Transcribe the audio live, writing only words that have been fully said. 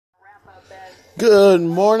Good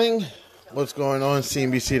morning. What's going on?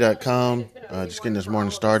 CNBC.com. Just getting this morning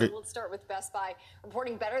started. Let's start with Best Buy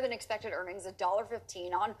reporting better than expected earnings,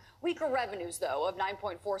 $1.15 on weaker revenues, though, of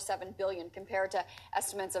 $9.47 billion compared to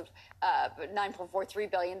estimates of $9.43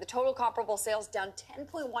 billion. The total comparable sales down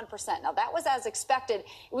 10.1%. Now, that was as expected.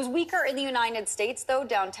 It was weaker in the United States, though,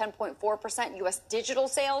 down 10.4%. U.S. digital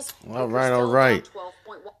sales. All right.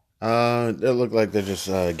 It looked like they're just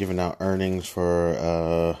giving out earnings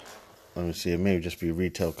for, let me see, it may just be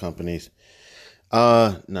retail companies.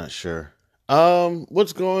 Not sure.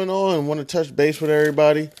 What's going on? Want to touch base with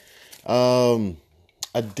everybody. I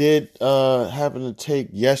did happen to take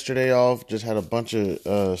yesterday off. Just had a bunch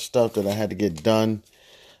of stuff that I had to get done.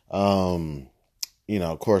 Of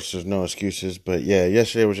course, there's no excuses. But yeah,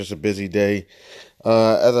 yesterday was just a busy day.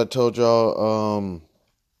 As I told y'all,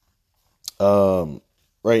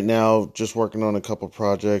 right now, just working on a couple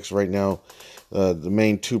projects. Right now, the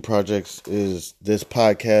main two projects is this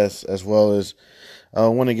podcast, as well as I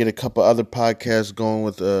want to get a couple other podcasts going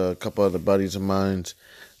with a couple other buddies of mine.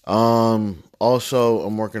 Also,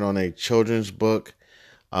 I'm working on a children's book.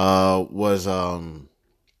 Was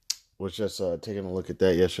just taking a look at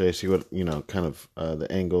that yesterday, see what kind of the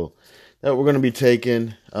angle that we're going to be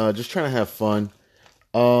taking. Just trying to have fun.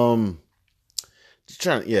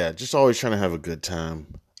 Just always trying to have a good time.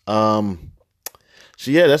 So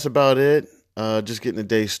yeah, that's about it. Just getting the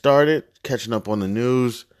day started, catching up on the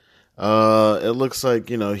news. It looks like,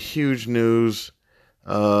 huge news.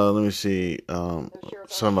 Let me see.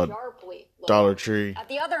 Some about Dollar Tree. At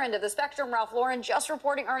the other end of the spectrum, Ralph Lauren just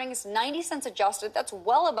reporting earnings 90 cents adjusted. That's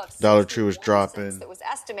well above Dollar Tree was dropping. That was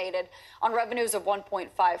estimated on revenues of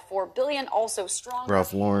 $1.54 billion. Also strong.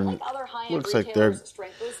 Ralph Lauren looks like they're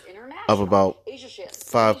up about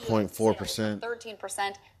 5.4%.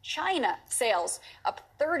 13%. China sales up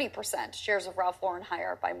 30%. Shares of Ralph Lauren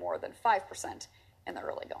higher by more than 5% in the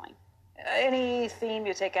early going. Any theme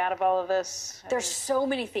you take out of all of this? There's so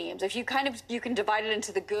many themes. If you you can divide it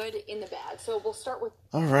into the good and the bad. So we'll start with.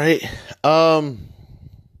 All right.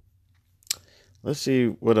 Let's see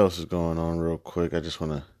what else is going on real quick. I just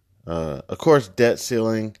want to, of course, debt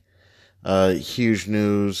ceiling, huge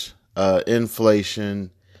news.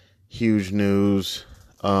 Inflation, huge news.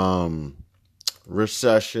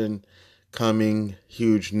 Recession coming,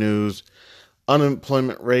 huge news.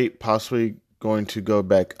 Unemployment rate possibly going to go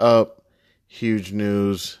back up. Huge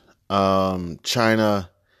news. China,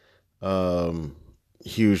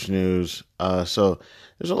 huge news. So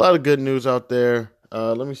there's a lot of good news out there.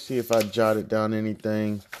 Let me see if I jotted down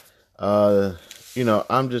anything. I'm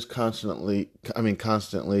just constantly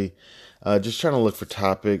just trying to look for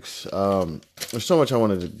topics. There's so much I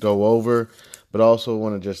wanted to go over, but I also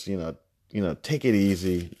want to just, take it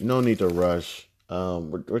easy. No need to rush.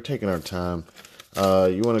 We're taking our time.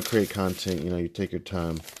 You want to create content, you take your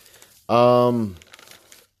time.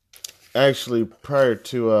 Actually, prior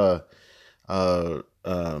to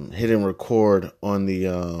hitting record on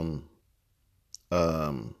the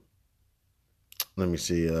let me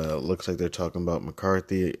see. Looks like they're talking about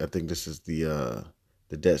McCarthy. I think this is the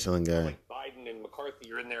debt ceiling guy. Like Biden and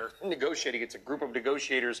McCarthy are in there negotiating. It's a group of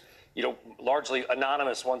negotiators, largely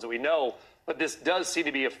anonymous ones that we know. But this does seem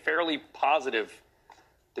to be a fairly positive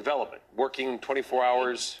development. Working 24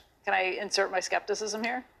 hours. Can I insert my skepticism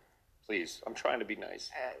here? Please. I'm trying to be nice.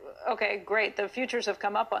 Okay, great. The futures have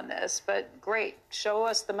come up on this, but great. Show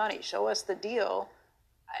us the money. Show us the deal.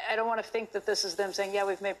 I don't want to think that this is them saying, yeah,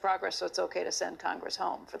 we've made progress, so it's okay to send Congress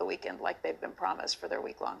home for the weekend like they've been promised for their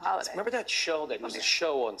week-long holiday. Remember that show? That was a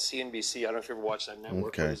show on CNBC. I don't know if you ever watched that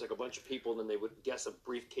network. Okay. It was like a bunch of people, and then they would guess a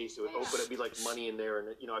briefcase. It would open. It'd be like money in there. And,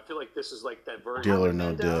 I feel like this is like that version. Deal or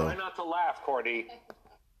no deal. Try not to laugh, Cordy.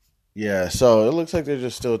 Yeah, so it looks like they're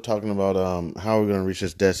just still talking about how we're going to reach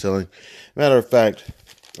this debt ceiling. Matter of fact,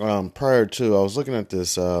 prior to, I was looking at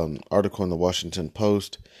this article in the Washington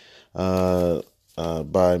Post by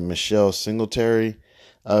Michelle Singletary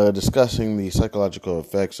discussing the psychological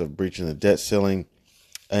effects of breaching the debt ceiling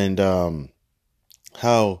and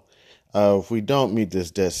how if we don't meet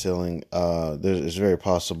this debt ceiling, it's very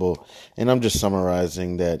possible, and I'm just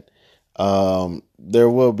summarizing that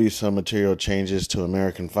there will be some material changes to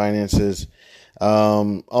American finances.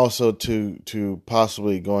 Also to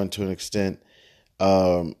possibly going to an extent,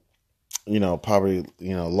 probably,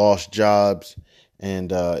 lost jobs.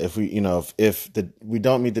 And, if we, we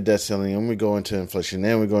don't meet the debt ceiling and we go into inflation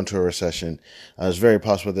and we go into a recession, it's very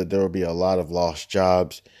possible that there will be a lot of lost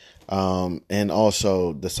jobs. And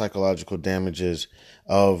also the psychological damages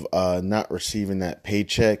of not receiving that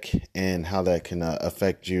paycheck and how that can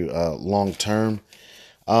affect you long term.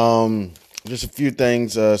 Just a few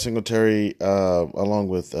things. Singletary, along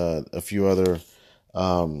with a few other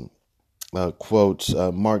quotes.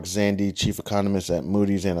 Mark Zandi, chief economist at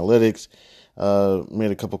Moody's Analytics,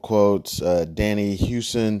 made a couple quotes. Danny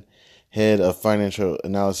Hewson, head of financial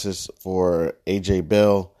analysis for AJ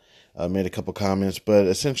Bell, made a couple comments. But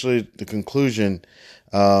essentially, the conclusion,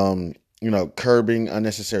 curbing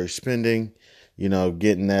unnecessary spending,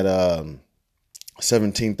 getting that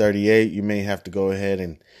 1738, you may have to go ahead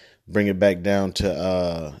and bring it back down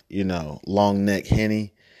to, long neck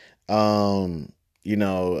Henny. That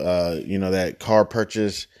car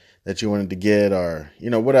purchase that you wanted to get, or,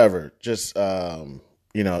 whatever, just,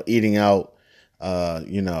 eating out,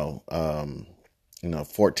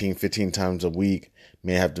 14, 15 times a week,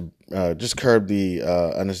 may have to, just curb the,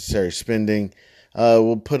 unnecessary spending.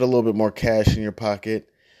 We'll put a little bit more cash in your pocket.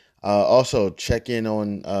 Also check in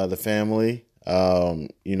on, the family. A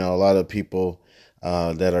lot of people,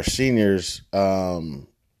 that are seniors,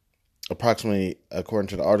 approximately, according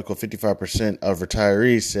to the article, 55% of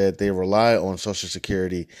retirees said they rely on Social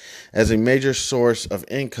Security as a major source of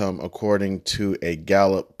income, according to a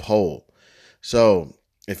Gallup poll. So,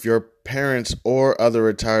 if your parents or other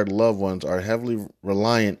retired loved ones are heavily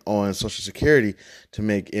reliant on Social Security to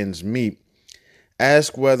make ends meet,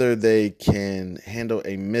 ask whether they can handle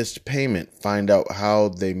a missed payment. Find out how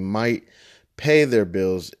they might pay their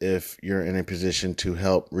bills if you're in a position to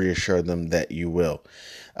help reassure them that you will.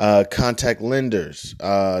 Contact lenders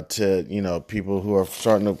to, people who are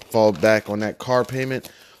starting to fall back on that car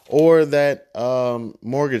payment or that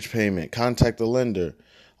mortgage payment. Contact the lender.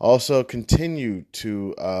 Also, continue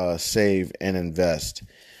to save and invest.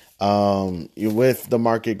 With the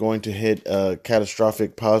market going to hit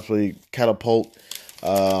catastrophic, possibly catapult.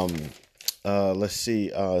 Let's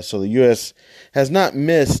see. So the U.S. has not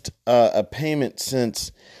missed a payment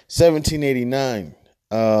since 1789,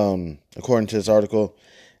 according to this article.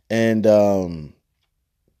 And let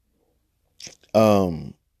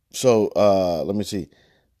me see.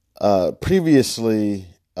 Previously,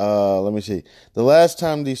 let me see. The last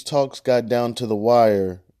time these talks got down to the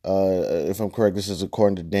wire, if I'm correct, this is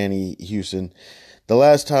according to Danny Hewson. The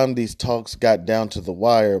last time these talks got down to the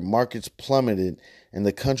wire, markets plummeted and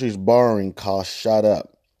the country's borrowing costs shot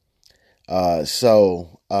up.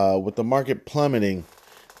 So with the market plummeting,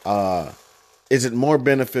 is it more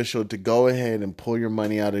beneficial to go ahead and pull your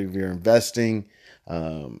money out of your investing,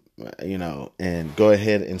 and go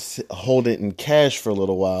ahead and hold it in cash for a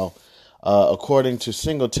little while? According to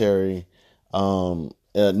Singletary,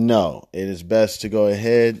 no, it is best to go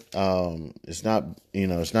ahead. It's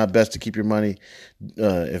not best to keep your money,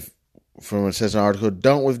 from what it says in the article,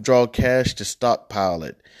 don't withdraw cash to stockpile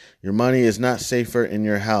it. Your money is not safer in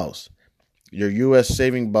your house. Your U.S.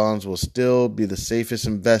 saving bonds will still be the safest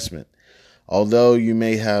investment. Although you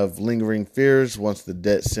may have lingering fears once the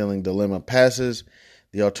debt ceiling dilemma passes,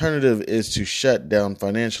 the alternative is to shut down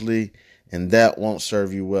financially, and that won't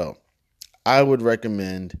serve you well. I would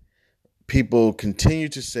recommend people continue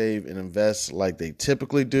to save and invest like they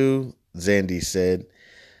typically do, Zandi said.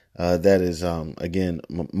 That is, again,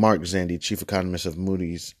 Mark Zandi, chief economist of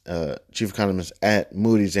Moody's, chief economist at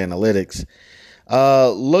Moody's Analytics.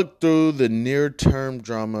 Look through the near-term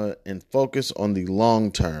drama and focus on the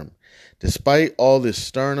long-term. Despite all this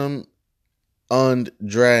sternum und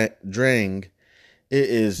drang, it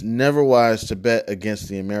is never wise to bet against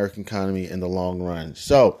the American economy in the long run.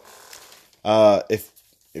 So, if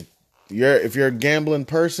you're a gambling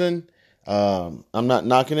person, I'm not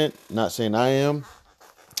knocking it, not saying I am,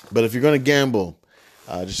 but if you're going to gamble,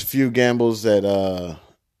 just a few gambles that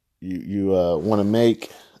you want to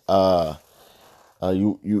make.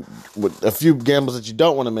 With a few gambles that you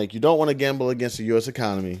don't want to make. You don't want to gamble against the U.S.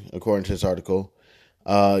 economy, according to this article.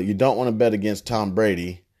 You don't want to bet against Tom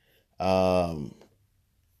Brady. And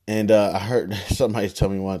I heard somebody tell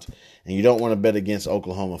me once, and you don't want to bet against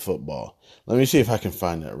Oklahoma football. Let me see if I can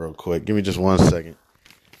find that real quick. Give me just 1 second.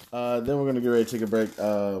 Then we're going to get ready to take a break.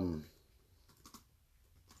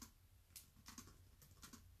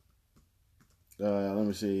 Let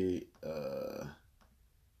me see.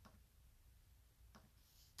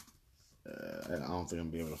 I don't think I'm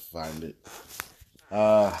gonna be able to find it.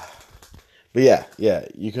 But yeah,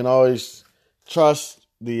 you can always trust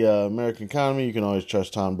the American economy. You can always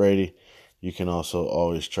trust Tom Brady. You can also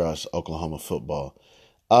always trust Oklahoma football.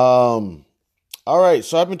 All right,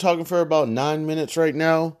 so I've been talking for about 9 minutes right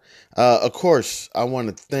now. Of course, I want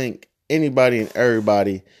to thank anybody and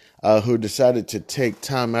everybody who decided to take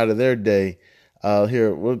time out of their day.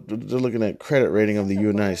 Here, we're looking at credit rating of the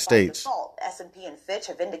United States. S&P and Fitch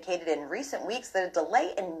have indicated in recent weeks that a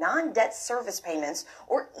delay in non-debt service payments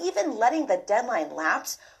or even letting the deadline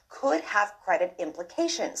lapse could have credit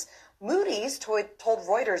implications. Moody's told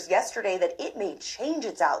Reuters yesterday that it may change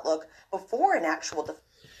its outlook before an actual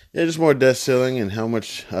Yeah, just more debt ceiling and how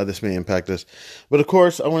much this may impact us. But of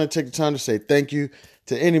course, I want to take the time to say thank you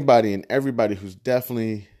to anybody and everybody who's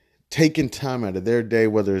definitely taken time out of their day,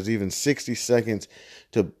 whether it's even 60 seconds,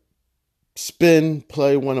 to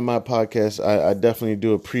play one of my podcasts. I definitely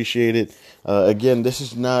do appreciate it. Again, this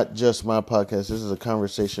is not just my podcast. This is a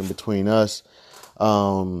conversation between us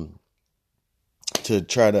to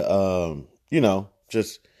try to,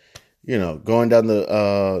 going down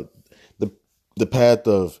the path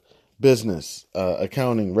of business,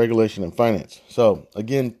 accounting, regulation, and finance. So,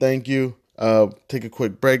 again, thank you. Take a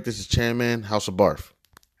quick break. This is Chan Man, House of Barf.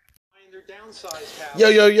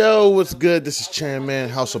 Yo, what's good? This is Chan Man,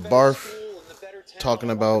 House of Barf, talking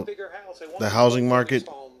about the housing market.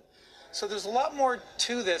 So there's a lot more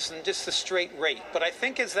to this than just the straight rate. But I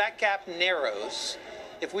think as that gap narrows,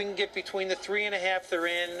 if we can get between the 3.5 they're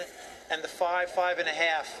in and the 5.5,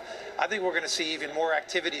 I think we're going to see even more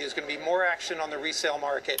activity. There's going to be more action on the resale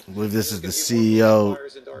market. I believe this is the CEO,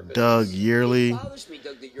 Doug Yearley,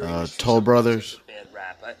 Toll Brothers,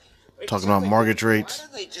 talking about mortgage rates. Why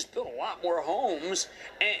don't they just build a lot more homes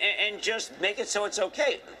and just make it so it's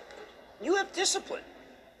okay? You have discipline.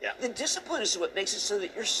 Yeah. The discipline is what makes it so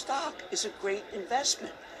that your stock is a great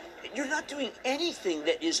investment. You're not doing anything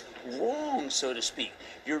that is wrong, so to speak.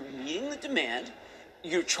 You're meeting the demand.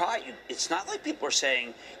 It's not like people are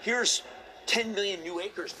saying, here's 10 million new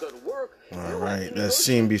acres, go to work. All right, that's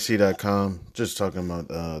CNBC.com. Just talking about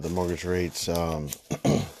the mortgage rates,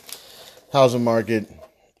 housing market.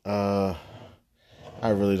 I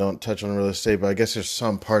really don't touch on real estate, but I guess there's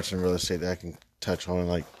some parts in real estate that I can touch on,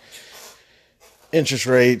 like interest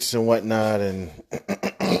rates and whatnot, and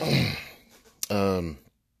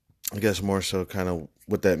I guess more so kind of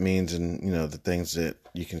what that means and, the things that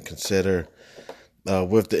you can consider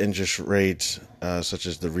with the interest rates, such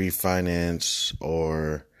as the refinance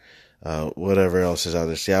or whatever else is out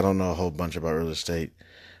there. See, I don't know a whole bunch about real estate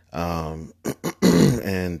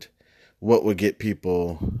and what would get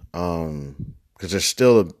people, because there's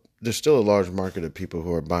still a large market of people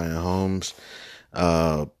who are buying homes,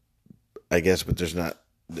 I guess, but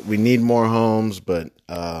we need more homes, but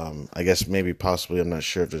I guess maybe possibly, I'm not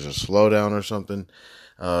sure if there's a slowdown or something,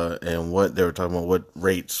 and what they were talking about, what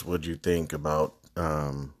rates would you think about,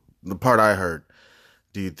 the part I heard,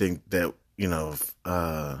 do you think that,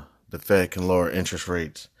 the Fed can lower interest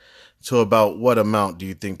rates to about what amount do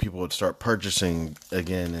you think people would start purchasing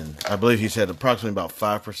again? And I believe he said approximately about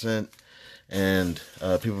 5%, and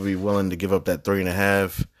people would be willing to give up that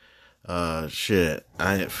 3.5%.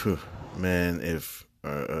 If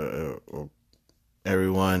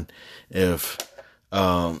everyone, if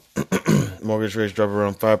mortgage rates drop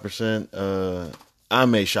around 5%, I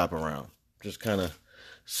may shop around, just kind of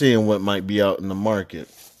seeing what might be out in the market.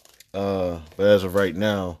 But as of right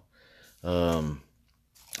now,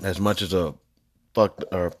 as much as a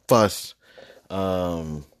fuss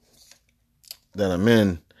that I'm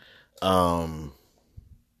in, I'm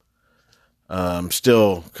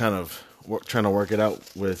still kind of trying to work it out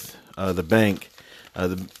with the bank.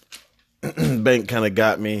 The bank kind of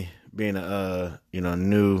got me being a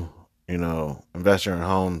new investor in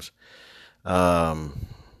homes.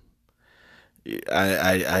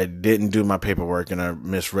 I didn't do my paperwork and I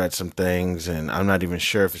misread some things, and I'm not even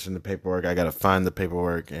sure if it's in the paperwork. I got to find the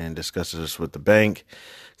paperwork and discuss this with the bank,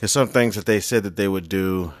 because some things that they said that they would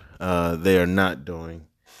do, they are not doing.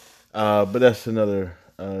 But that's another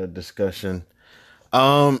discussion.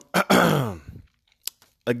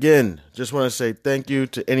 Again, just want to say thank you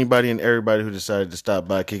to anybody and everybody who decided to stop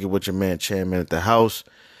by, kick it with your man Chan Man at the house.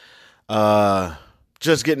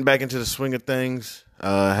 Just getting back into the swing of things.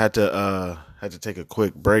 Had to take a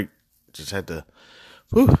quick break. Just had to,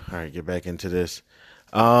 all right, get back into this.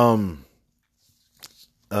 Again,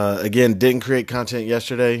 didn't create content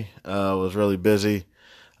yesterday. Was really busy,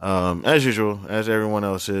 as usual, as everyone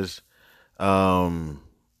else is. So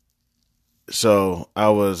I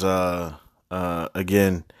was,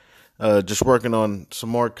 again, just working on some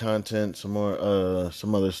more content, some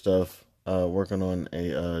other stuff, working on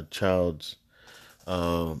a child's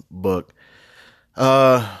book.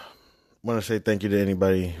 Want to say thank you to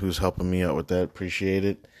anybody who's helping me out with that. Appreciate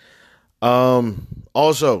it.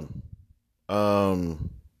 Also, have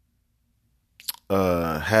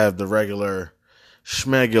the regular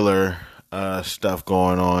schmegular stuff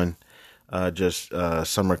going on, just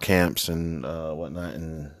summer camps and whatnot,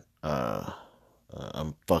 and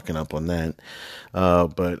I'm fucking up on that,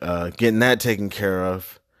 but getting that taken care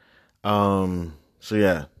of. So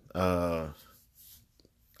yeah,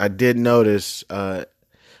 I did notice,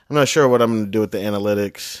 I'm not sure what I'm going to do with the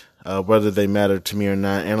analytics. whether they matter to me or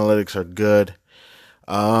not. Analytics are good.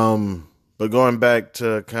 But going back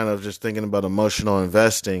to kind of just thinking about emotional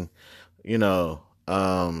investing, you know,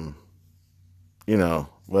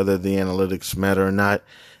 whether the analytics matter or not,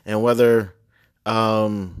 and whether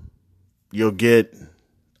you'll get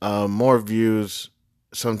more views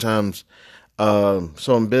sometimes.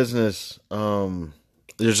 So in business,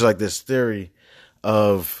 there's like this theory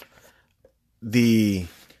of the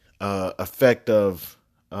effect of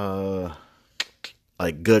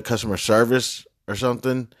like good customer service or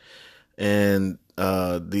something, and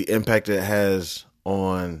the impact it has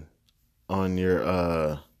on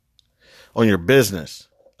your business.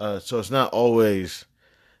 So it's not always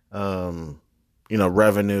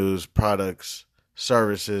revenues, products,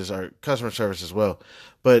 services, or customer service as well,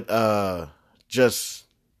 but just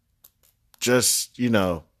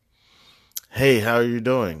hey, how are you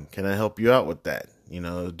doing? Can I help you out with that?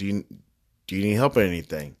 Do you need help with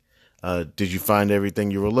anything? Did you find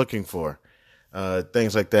everything you were looking for?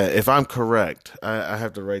 Things like that. If I'm correct, I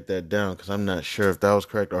have to write that down because I'm not sure if that was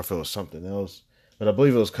correct or if it was something else. But I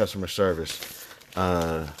believe it was customer service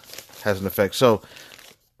has an effect. So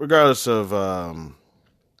regardless of,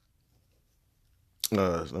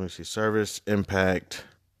 let me see, service impact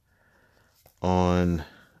on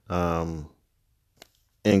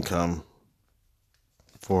income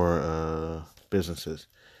for businesses.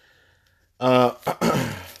 So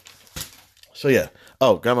yeah.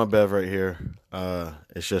 Oh, got my bev right here.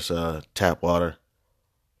 It's just tap water.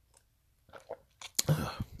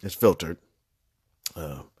 It's filtered.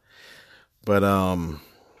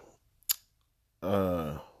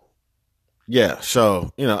 Yeah.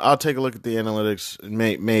 So I'll take a look at the analytics.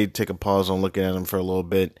 May take a pause on looking at them for a little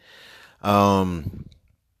bit. I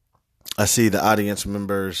see the audience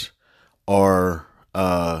members are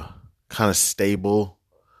kind of stable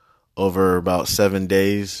over about 7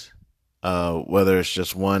 days. Whether it's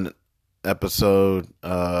just one episode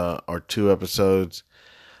or 2 episodes.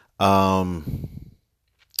 Also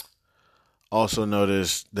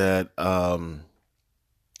noticed that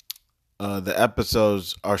the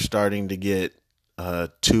episodes are starting to get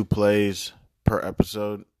 2 plays per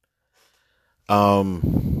episode. So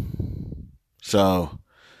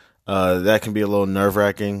that can be a little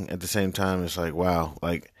nerve-wracking. At the same time, it's like, wow.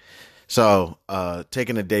 So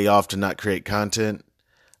taking a day off to not create content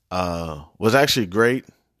was actually great.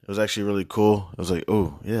 It was actually really cool. It was like,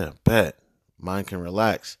 oh yeah, bet. Mind can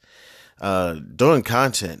relax. Doing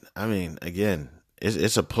content, I mean, again,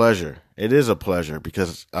 it's a pleasure. It is a pleasure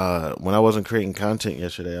because when I wasn't creating content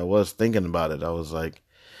yesterday, I was thinking about it. I was like,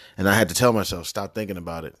 and I had to tell myself, stop thinking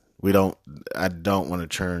about it. I don't want to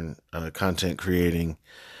turn content creating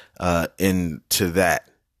into that,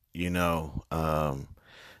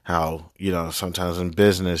 how, sometimes in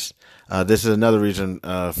business, this is another reason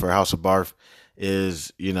for House of Barf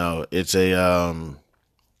is, it's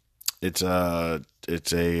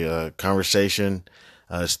a conversation.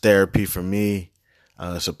 It's therapy for me.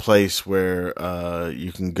 It's a place where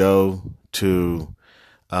you can go to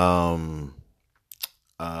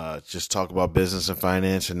just talk about business and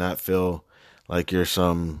finance and not feel like you're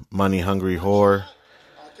some money hungry whore.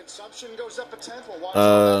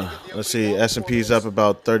 Let's see. S&P's up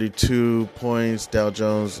about 32 points. Dow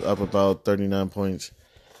Jones up about 39 points.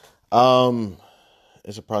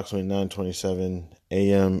 It's approximately 9:27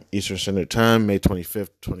 a.m. Eastern Standard Time, May 25th,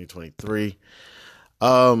 2023.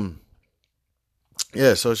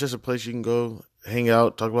 Yeah, so it's just a place you can go hang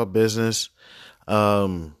out, talk about business.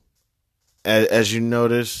 As you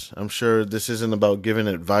notice, I'm sure this isn't about giving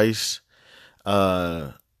advice.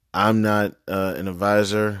 I'm not an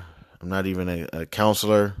advisor. I'm not even a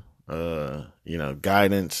counselor.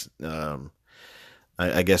 Guidance.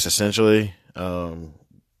 I guess essentially,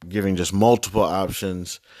 giving just multiple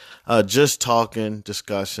options. Just talking,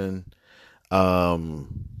 discussing.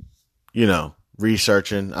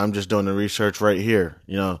 Researching. I'm just doing the research right here.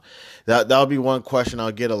 That'll be one question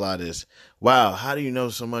I'll get a lot is, wow, how do you know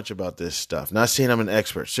so much about this stuff? Not saying I'm an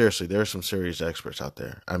expert. Seriously, there are some serious experts out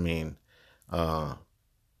there. I mean,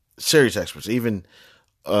 serious experts, even,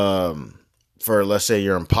 for, let's say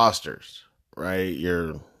you're imposters, right?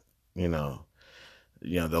 You're, the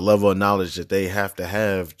level of knowledge that they have to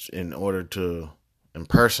have in order to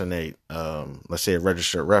impersonate, let's say a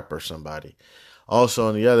registered rep or somebody. Also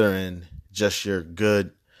on the other end, just your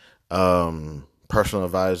good, personal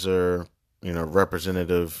advisor,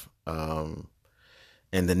 representative, and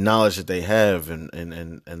the knowledge that they have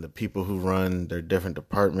and the people who run their different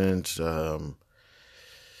departments, but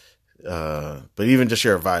even just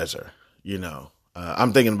your advisor,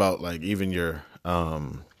 I'm thinking about like even your,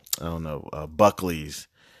 Buckley's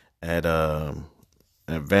at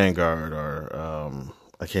at Vanguard, or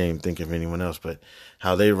I can't even think of anyone else, but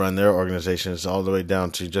how they run their organizations, all the way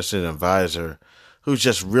down to just an advisor who's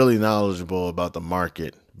just really knowledgeable about the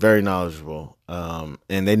market, very knowledgeable,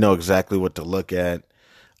 and they know exactly what to look at.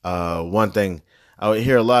 One thing I would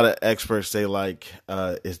hear a lot of experts say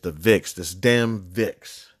is the VIX, this damn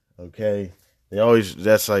VIX. Okay. They always,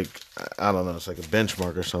 that's like, I don't know, it's like a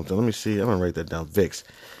benchmark or something. Let me see. I'm going to write that down. VIX.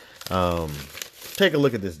 Take a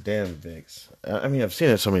look at this damn VIX. I mean, I've seen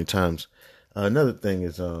it so many times. Another thing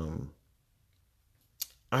is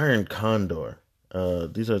Iron Condor.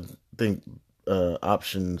 These are,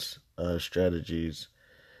 options, strategies.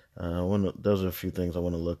 Those are a few things I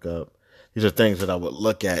want to look up. These are things that I would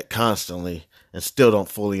look at constantly and still don't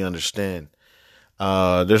fully understand.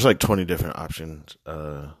 There's like 20 different options,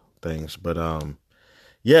 things, but,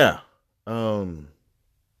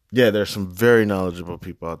 there's some very knowledgeable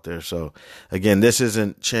people out there. So again, this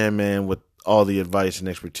isn't Chan Man with all the advice and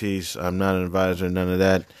expertise. I'm not an advisor, none of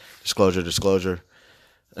that. Disclosure.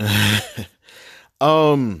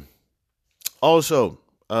 Also,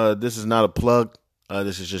 this is not a plug.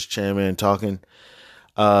 This is just Chan Man talking.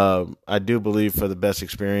 I do believe for the best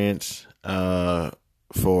experience,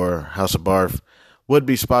 for House of Barf would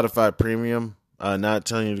be Spotify Premium. Not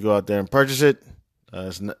telling you to go out there and purchase it.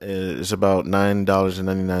 It's about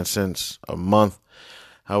 $9.99 a month.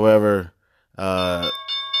 However,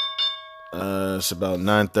 it's about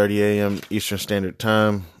 9:30 a.m. Eastern Standard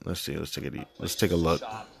Time. Let's see. Let's take a look.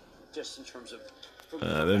 Just in terms of,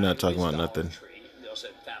 they're not talking about nothing. They also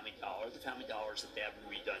have Family Dollar. The Family Dollars that they haven't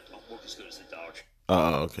redone don't look as good as the Dollar Tree.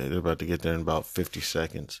 Okay. They're about to get there in about 50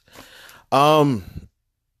 seconds. All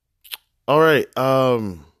right.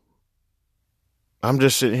 I'm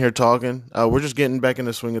just sitting here talking. We're just getting back in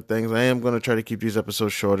the swing of things. I am going to try to keep these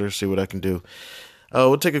episodes shorter, see what I can do.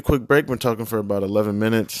 We'll take a quick break. We're talking for about 11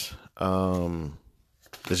 minutes.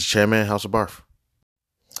 This is Chan Man, House of Barf.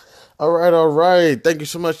 All right. Thank you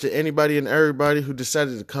so much to anybody and everybody who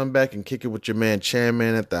decided to come back and kick it with your man Chan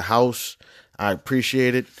Man at the house. I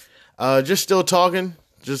appreciate it. Just still talking.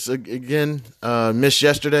 Just again, missed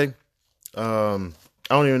yesterday. I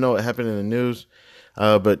don't even know what happened in the news.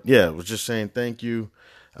 But yeah, was just saying thank you.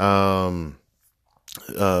 Best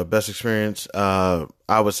experience. I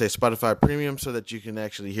would say Spotify Premium so that you can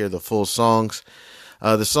actually hear the full songs.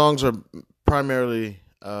 The songs are primarily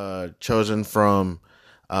chosen from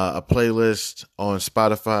a playlist on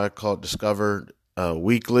Spotify called Discovered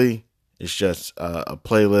Weekly. It's just a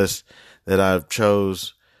playlist that I've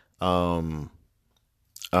chose to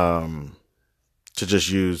just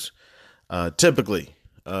use typically.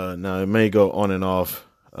 Now it may go on and off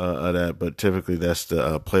of that, but typically that's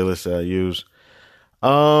the playlist that I use.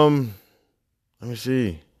 Let me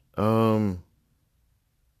see.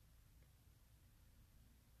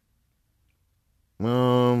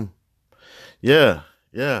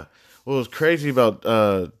 Yeah. What was crazy about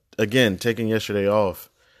again taking yesterday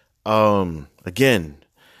off? Again,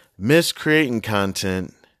 miss creating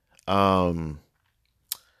content.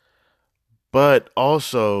 But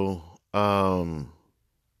also, I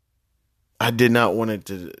did not want it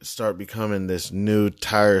to start becoming this new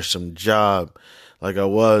tiresome job like I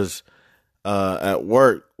was at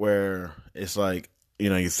work, where it's like,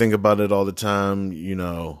 you think about it all the time.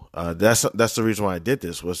 That's the reason why I did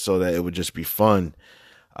this, was so that it would just be fun.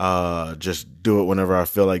 Just do it whenever I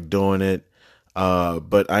feel like doing it.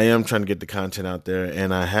 But I am trying to get the content out there,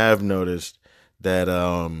 and I have noticed that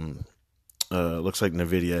looks like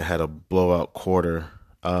NVIDIA had a blowout quarter.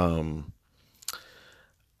 But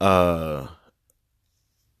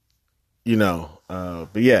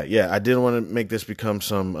yeah, I didn't want to make this become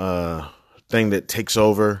some thing that takes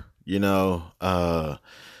over, like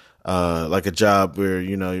a job where,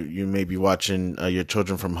 you may be watching your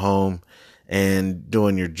children from home and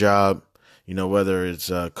doing your job, whether it's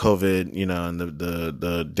COVID, and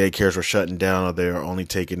the daycares were shutting down, or they're only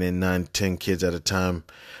taking in 9-10 kids at a time,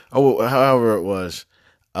 or however it was.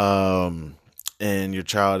 And your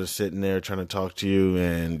child is sitting there trying to talk to you,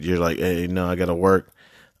 and you're like, hey, no, I got to work.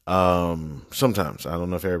 Sometimes, I don't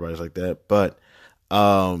know if everybody's like that, but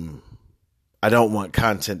I don't want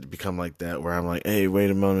content to become like that, where I'm like, hey,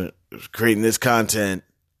 wait a moment, creating this content,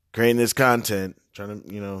 trying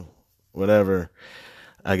to, whatever,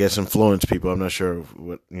 I guess, influence people. I'm not sure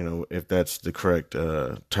if that's the correct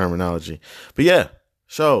terminology, but yeah.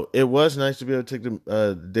 So it was nice to be able to take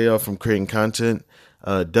the day off from creating content.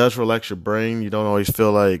 It does relax your brain. You don't always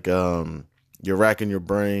feel like you're racking your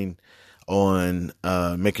brain on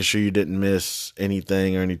making sure you didn't miss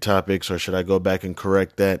anything or any topics, or should I go back and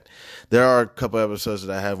correct that. There are a couple episodes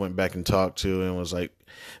that I have went back and talked to and was like,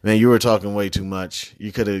 man, you were talking way too much.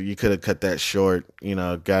 You could have cut that short.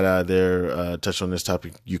 Got out of there, touched on this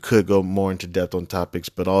topic. You could go more into depth on topics,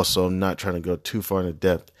 but also not trying to go too far into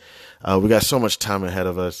depth. We got so much time ahead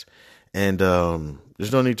of us, and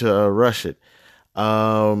there's no need to rush it.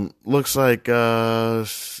 Looks like let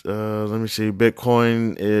me see.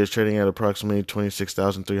 Bitcoin is trading at approximately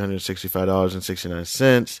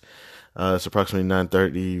 $26,365.69. It's approximately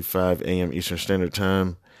 9:35 a.m. Eastern Standard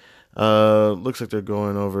Time. Looks like they're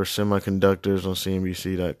going over semiconductors on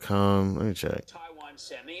CNBC.com. Let me check. Taiwan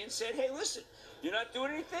sent me and said, hey, listen, you're not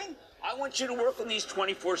doing anything? I want you to work on these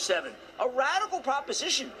 24/7. A radical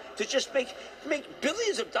proposition to just make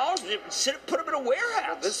billions of dollars with it and put them in a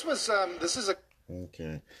warehouse. This is a...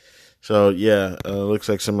 Okay. So, yeah, looks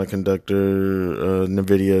like semiconductor,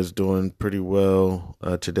 NVIDIA is doing pretty well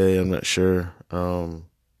today. I'm not sure.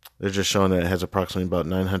 They're just showing that it has approximately about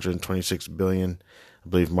 926 billion, I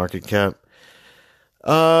believe, market cap.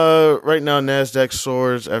 Right now, NASDAQ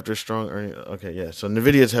soars after strong earnings. Okay, yeah. So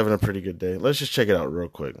NVIDIA is having a pretty good day. Let's just check it out real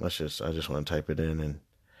quick. I just want to type it in, and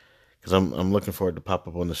because I'm looking for it to pop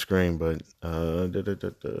up on the screen, but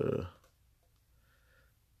NVIDIA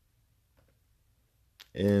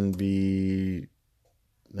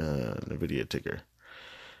ticker.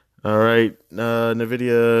 All right,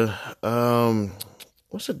 NVIDIA.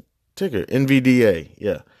 What's the ticker? NVDA.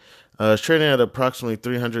 Yeah. It's trading at approximately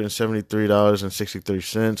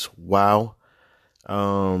 $373.63. Wow.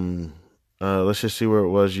 Let's just see where it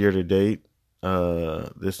was year to date.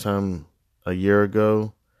 This time a year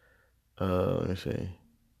ago. Let me see.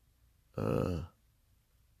 I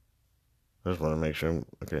just want to make sure.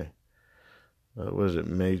 Okay. What is it?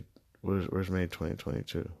 May? Where's May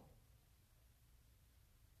 2022?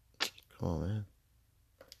 Come on, man.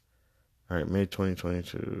 All right, May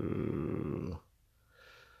 2022.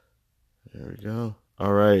 There we go.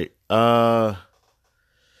 All right.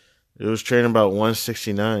 It was trading about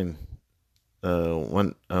 $169,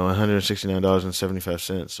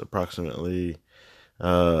 $169.75 approximately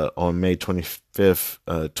on May 25th,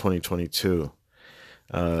 2022.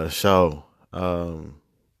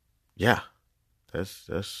 Yeah,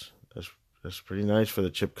 that's pretty nice for the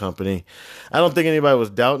chip company. I don't think anybody was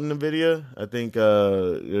doubting NVIDIA. I think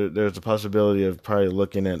there's a possibility of probably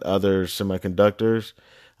looking at other semiconductors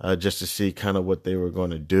just to see kind of what they were going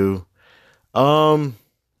to do. All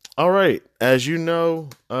right. As you know,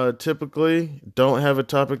 typically don't have a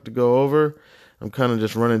topic to go over. I'm kind of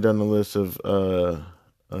just running down the list of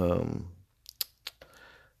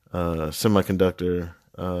semiconductor.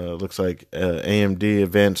 Looks like AMD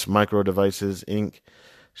Advanced Micro Devices Inc.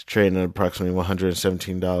 is trading at approximately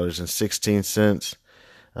 $117.16.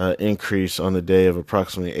 Increase on the day of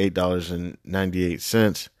approximately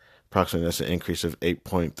 $8.98. Approximately, that's an increase of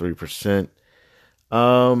 8.3%.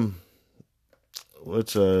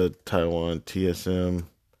 What's Taiwan TSM?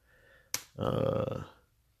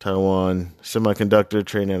 Taiwan Semiconductor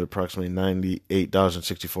trading at approximately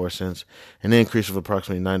 $98.64, an increase of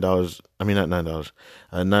approximately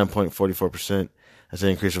 $9.44%. That's an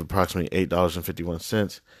increase of approximately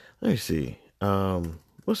 $8.51. Let me see.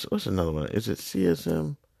 What's another one? Is it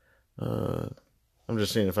CSM? I'm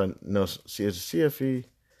just seeing if I know. See, is it CFE?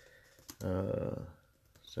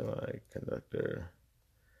 Semiconductor.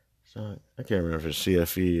 So I can't remember if it's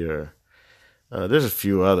CFE or there's a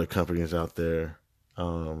few other companies out there.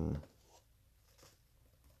 And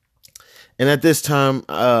at this time,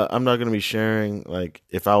 I'm not going to be sharing like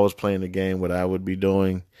if I was playing the game, what I would be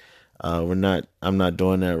doing. I'm not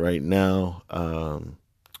doing that right now.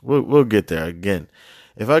 We'll get there again.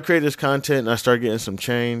 If I create this content and I start getting some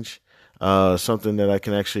change, something that I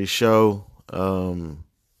can actually show,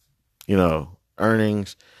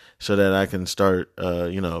 earnings so that I can start,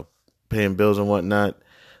 paying bills and whatnot.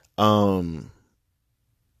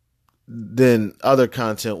 Then other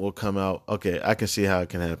content will come out. Okay, I can see how it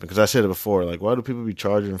can happen. Because I said it before, like, why do people be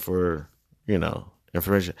charging for,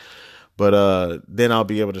 information? But then I'll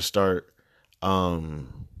be able to start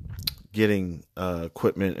getting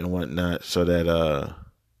equipment and whatnot so that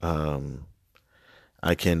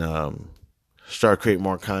I can start creating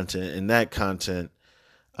more content. And that content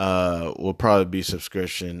will probably be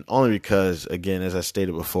subscription, only because, again, as I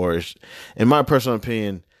stated before, in my personal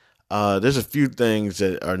opinion, there's a few things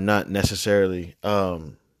that are not necessarily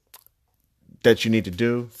that you need to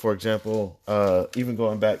do. For example, even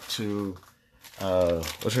going back to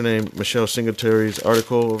what's her name, Michelle Singletary's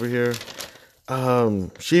article over here.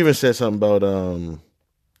 She even said something about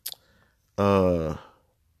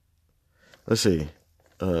let's see.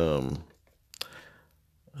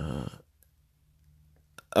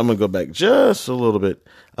 I'm going to go back just a little bit.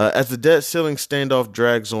 As the debt ceiling standoff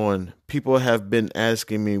drags on, people have been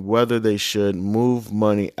asking me whether they should move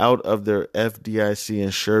money out of their FDIC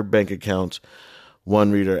insured bank accounts.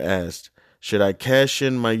 One reader asked, should I cash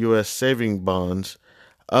in my U.S. saving bonds?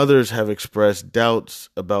 Others have expressed doubts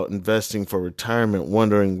about investing for retirement,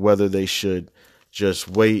 wondering whether they should just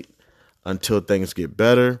wait until things get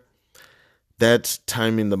better. That's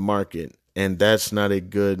timing the market, and that's not a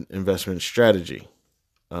good investment strategy.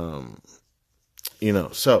 What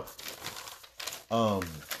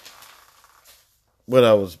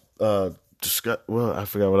I was I forgot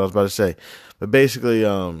what I was about to say, but basically,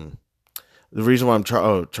 the reason why I'm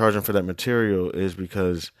charging for that material is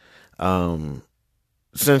because,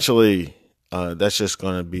 essentially, that's just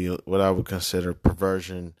going to be what I would consider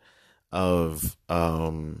perversion of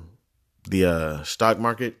the stock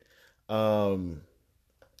market.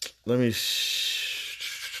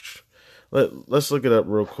 Let's look it up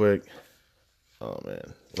real quick. Oh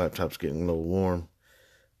man, laptop's getting a little warm.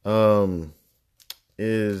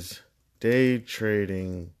 Is day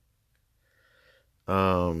trading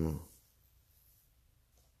a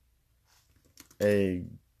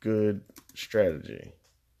good strategy?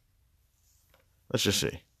 Let's just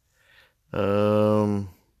see.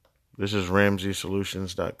 This is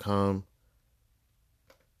RamseySolutions.com.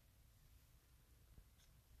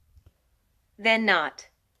 Then not.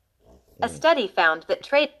 A study found that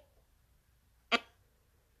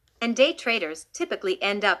day traders typically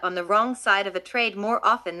end up on the wrong side of a trade more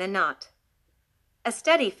often than not. A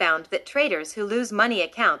study found that traders who lose money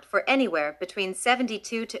account for anywhere between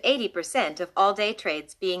 72 to 80% of all day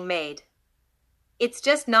trades being made. It's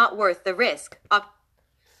just not worth the risk.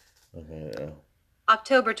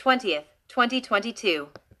 October 20th, 2022.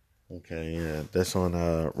 Okay, yeah, that's on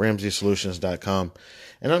RamseySolutions.com.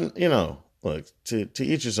 And I'm, look, to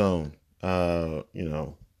each his own, but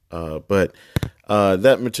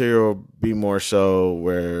that material will be more so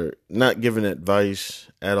where not giving advice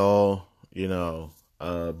at all,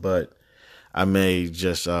 but I may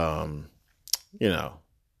just,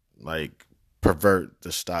 like pervert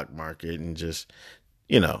the stock market and just,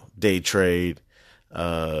 day trade,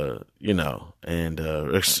 and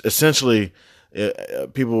essentially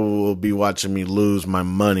people will be watching me lose my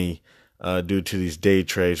money due to these day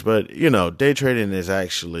trades. But, day trading is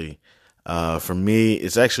actually, for me,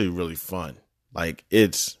 it's actually really fun. Like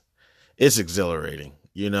it's exhilarating,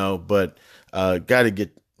 but got to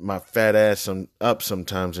get my fat ass up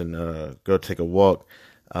sometimes and go take a walk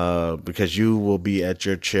because you will be at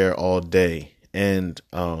your chair all day. And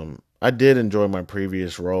I did enjoy my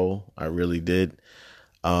previous role. I really did.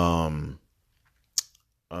 But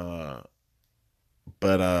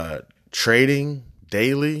trading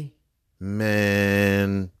daily,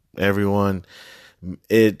 man, everyone,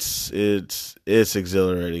 it's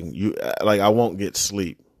exhilarating. I won't get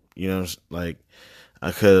sleep, because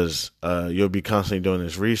you'll be constantly doing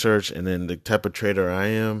this research. And then the type of trader I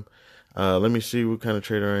am, let me see what kind of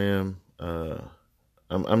trader I am.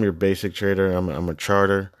 I'm your basic trader. I'm a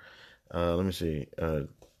charter. Let me see,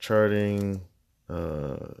 charting,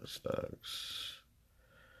 stocks.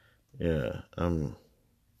 Yeah,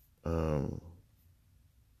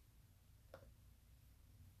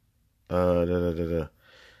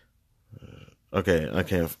 okay, I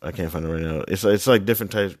can't find it right now. It's like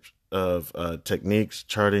different types of techniques,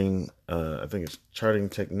 charting. I think it's charting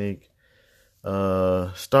technique,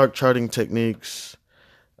 stock charting techniques.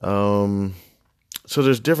 So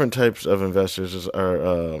there's different types of investors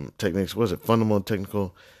or techniques. Was it fundamental,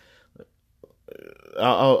 technical?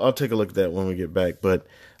 I'll take a look at that when we get back. But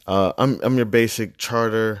I'm your basic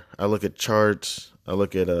charter. I look at charts. I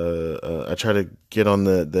look at I try to get on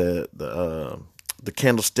the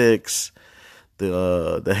candlesticks,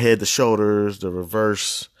 the head, the shoulders, the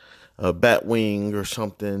reverse, bat wing or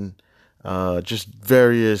something. Just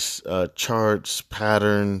various charts,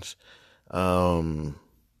 patterns. I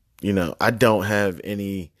don't have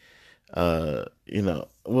any.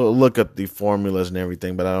 We'll look up the formulas and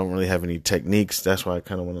everything, but I don't really have any techniques. That's why I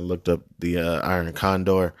kind of want to look up the Iron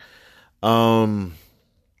Condor.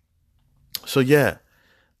 So yeah,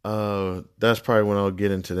 that's probably when I'll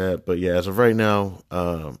get into that. But yeah, as of right now,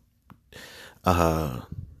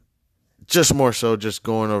 just more so just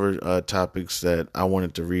going over topics that I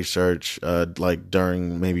wanted to research, like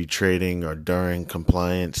during maybe trading or during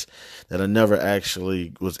compliance, that I never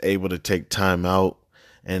actually was able to take time out.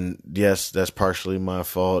 And yes, that's partially my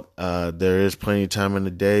fault. There is plenty of time in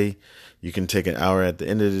the day. You can take an hour at the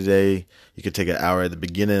end of the day. You can take an hour at the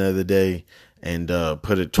beginning of the day and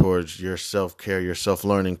put it towards your self-care, your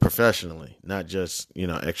self-learning professionally, not just,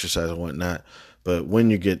 exercise and whatnot. But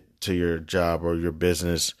when you get to your job or your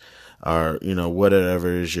business or, whatever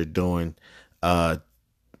it is you're doing. I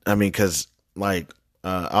mean, cause like,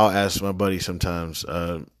 I'll ask my buddy sometimes,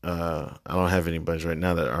 I don't have any buddies right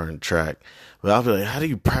now that are in track, but I'll be like, how do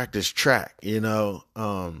you practice track?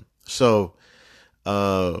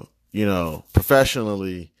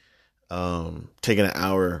 Professionally, taking an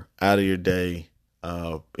hour out of your day,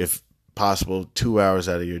 if possible, 2 hours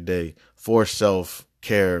out of your day for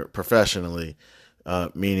self-care professionally,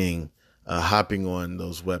 meaning hopping on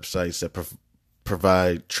those websites that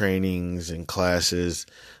provide trainings and classes.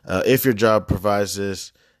 If your job provides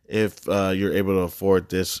this, if you're able to afford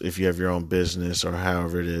this, if you have your own business or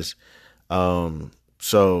however it is.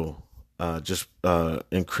 Just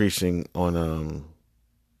increasing on,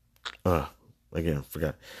 again,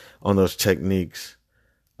 forgot, on those techniques.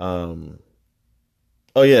 I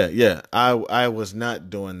was not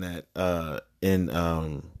doing that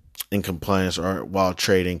in compliance or while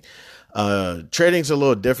trading. Trading's a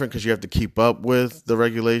little different because you have to keep up with the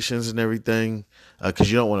regulations and everything,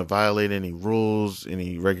 because you don't want to violate any rules,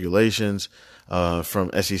 any regulations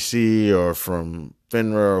from SEC or from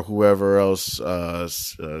FINRA or whoever else. I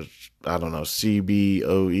don't know,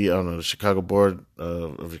 CBOE, I don't know, the Chicago Board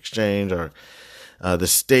of Exchange, or the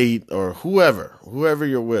state, or whoever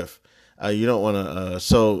you're with. You don't want to.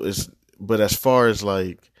 But as far as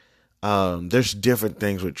like, there's different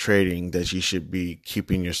things with trading that you should be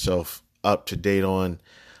keeping yourself up to date on,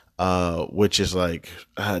 which is like,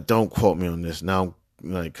 don't quote me on this now,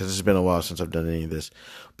 like, cause it's been a while since I've done any of this,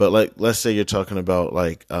 but like, let's say you're talking about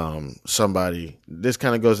like, somebody, this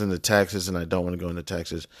kind of goes into taxes, and I don't want to go into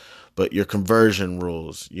taxes, but your conversion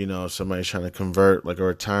rules, somebody's trying to convert like a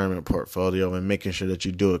retirement portfolio and making sure that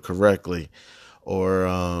you do it correctly, or,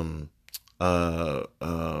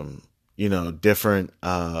 different,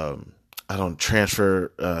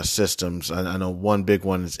 transfer systems. I know one big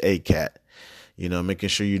one is ACAT, making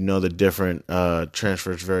sure you know the different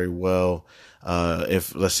transfers very well.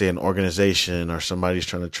 If, let's say, an organization or somebody's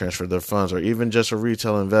trying to transfer their funds, or even just a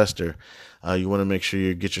retail investor, you want to make sure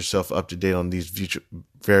you get yourself up to date on these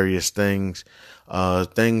various things.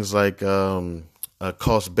 Things like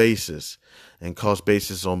cost basis. And cost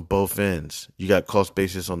basis on both ends. You got cost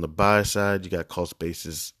basis on the buy side, you got cost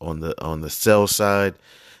basis on the sell side,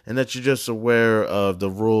 and that you're just aware of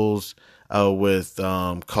the rules with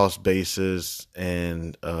cost basis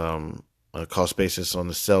and cost basis on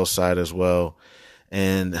the sell side as well,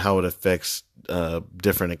 and how it affects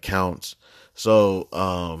different accounts. So,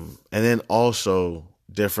 and then also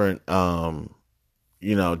different,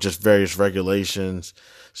 just various regulations.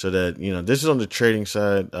 So that, this is on the trading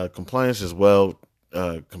side, compliance as well.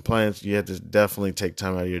 Compliance, you have to definitely take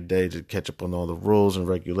time out of your day to catch up on all the rules and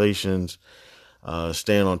regulations,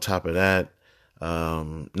 staying on top of that,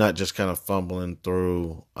 not just kind of fumbling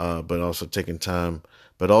through, but also taking time.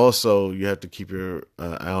 But also you have to keep your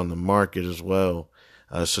eye on the market as well,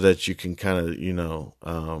 so that you can kind of,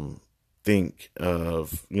 think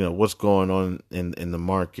of, what's going on in the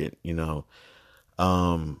market,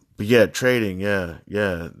 But yeah, trading,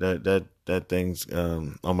 that thing's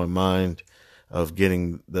on my mind, of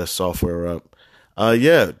getting the software up.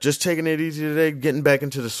 Just taking it easy today, getting back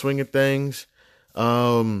into the swing of things.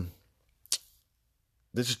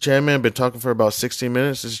 This is Chairman, been talking for about 16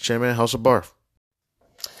 minutes. This is Chairman, House of Barf.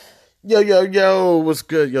 Yo, what's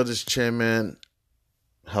good? Yo, this is Chairman,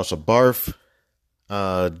 House of Barf.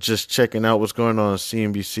 Just checking out what's going on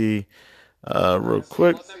CNBC real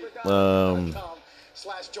quick.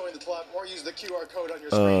 /join the club or use the QR code on your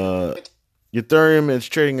screen. Ethereum is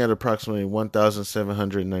trading at approximately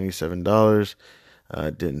 $1,797. I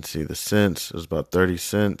didn't see the cents. It was about 30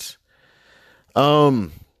 cents.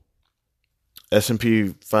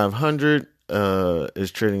 S&P 500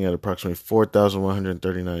 is trading at approximately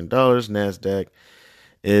 $4,139. NASDAQ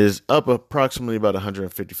is up approximately about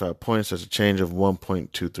 155 points. That's a change of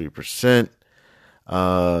 1.23%.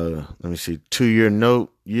 Let me see. 2-year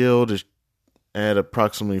note yield is at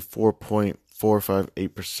approximately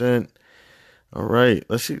 4.458%. All right,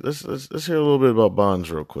 let's see. Let's hear a little bit about bonds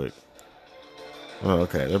real quick. Oh,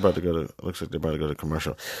 okay. They're about to go to. Looks like they're about to go to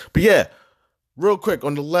commercial. But yeah, real quick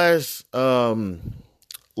on the last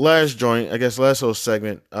joint, I guess last whole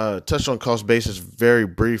segment, touched on cost basis very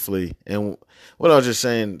briefly, and what I was just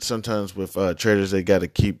saying. Sometimes with traders, they got to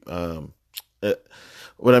keep. What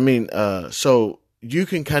I mean, so. You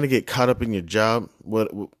can kind of get caught up in your job,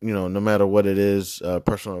 no matter what it is,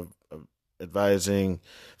 personal advising,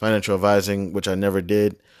 financial advising, which I never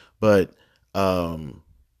did, but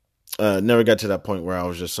never got to that point where I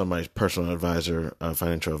was just somebody's personal advisor,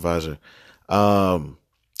 financial advisor.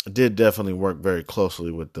 Did definitely work very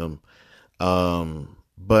closely with them.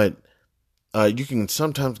 but you can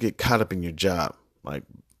sometimes get caught up in your job, like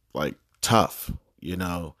tough,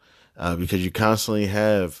 because you constantly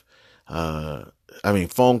have,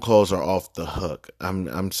 phone calls are off the hook.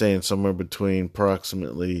 I'm saying somewhere between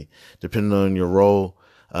approximately, depending on your role,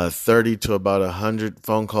 30 to about 100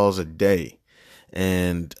 phone calls a day.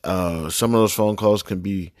 And, some of those phone calls can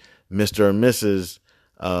be Mr. or Mrs.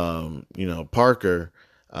 Parker,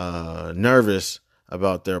 nervous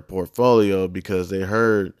about their portfolio because they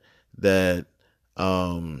heard that,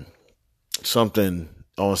 something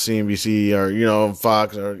on CNBC or,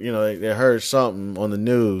 Fox or, they heard something on the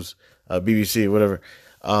news, BBC, whatever,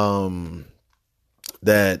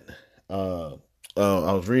 that, I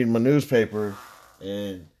was reading my newspaper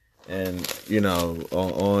and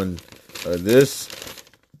on this,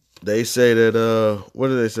 they say that, what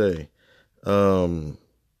do they say? The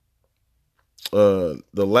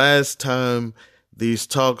last time these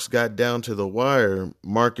talks got down to the wire,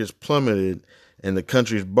 markets plummeted and the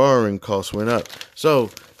country's borrowing costs went up.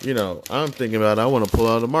 So, I'm thinking about, I want to pull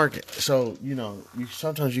out of the market. So,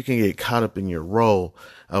 sometimes you can get caught up in your role,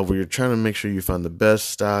 where you're trying to make sure you find the best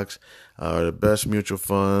stocks, or the best mutual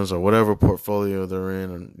funds or whatever portfolio they're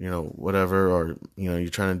in, and, whatever, or, you're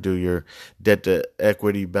trying to do your debt to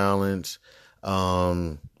equity balance.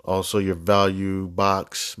 Also your value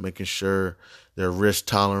box, making sure their risk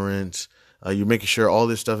tolerance, you're making sure all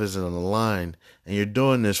this stuff is in a line, and you're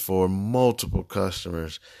doing this for multiple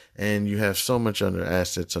customers, and you have so much under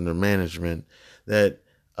assets under management that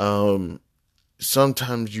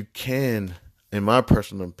sometimes you can, in my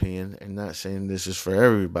personal opinion, and not saying this is for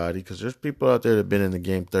everybody, because there's people out there that have been in the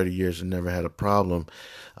game 30 years and never had a problem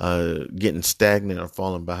getting stagnant or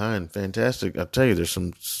falling behind. Fantastic. I'll tell you, there's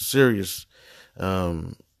some serious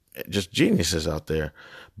just geniuses out there.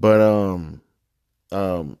 But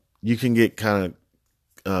you can get kind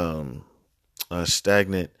of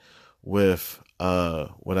stagnant with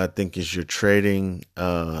what I think is your trading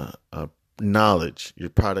knowledge, your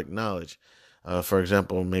product knowledge. For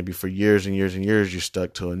example, maybe for years and years and years, you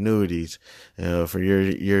stuck to annuities. For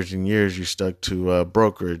years and years, you stuck to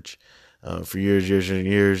brokerage. For years and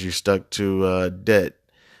years, you stuck to debt,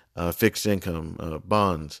 fixed income,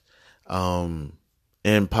 bonds,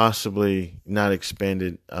 and possibly not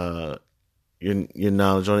expanded your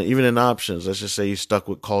knowledge on it. Even in options, let's just say you stuck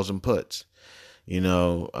with calls and puts,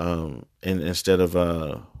 and instead of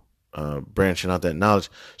branching out that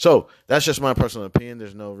knowledge. So that's just my personal opinion.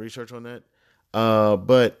 There's no research on that.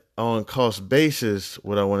 But on cost basis,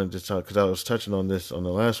 what I wanted to talk, because I was touching on this on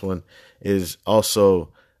the last one, is also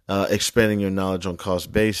expanding your knowledge on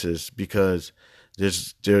cost basis, because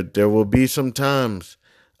there will be some times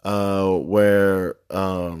where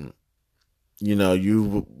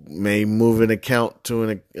you may move an account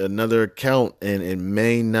to another account, and it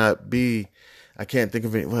may not be. I can't think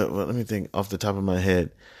of it. Well, let me think off the top of my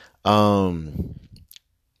head.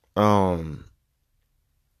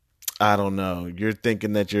 I don't know. You're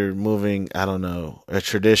thinking that you're moving, I don't know, a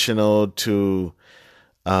traditional to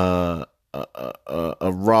a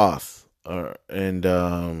Roth, I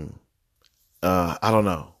don't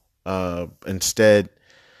know. Instead,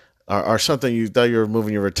 or something, you thought you were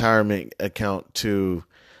moving your retirement account to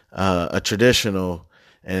a traditional,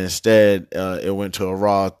 and instead it went to a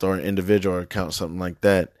Roth or an individual account, something like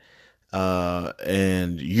that.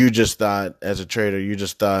 And you just thought, as a trader,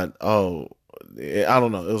 oh, I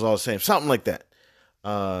don't know, it was all the same, something like that.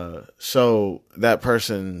 So that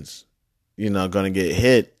person's, going to get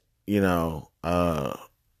hit, with all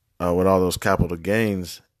those capital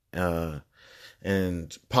gains,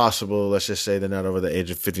 and possible, let's just say they're not over the age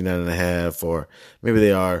of 59 and a half, or maybe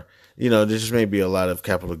they are, there just may be a lot of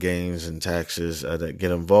capital gains and taxes that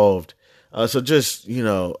get involved. So just,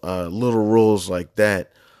 little rules like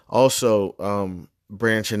that. Also,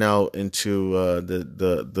 branching out into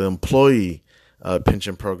the employee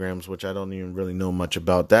pension programs, which I don't even really know much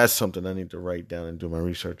about. That's something I need to write down and do my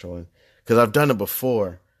research on, because I've done it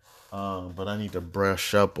before, but I need to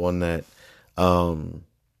brush up on that. Let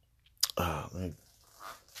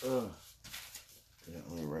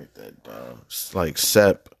me write that down. It's like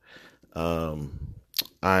SEP,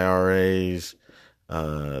 IRAs.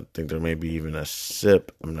 I think there may be even a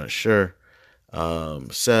SIP. I'm not sure.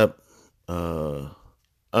 SEP,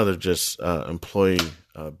 other just employee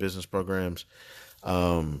business programs,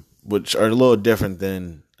 which are a little different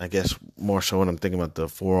than, I guess, more so when I'm thinking about the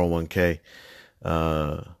 401k,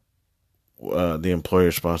 the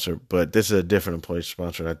employer sponsor. But this is a different employer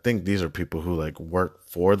sponsor. I think these are people who work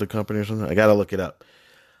for the company or something. I gotta look it up.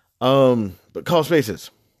 But cost basis,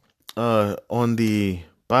 on the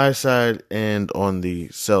buy side and on the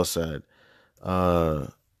sell side.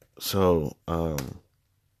 So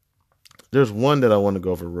there's one that I want to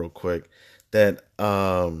go over real quick that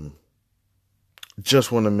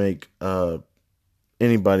just want to make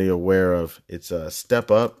anybody aware of. It's a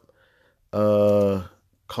Step Up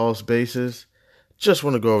cost basis. Just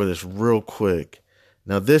want to go over this real quick.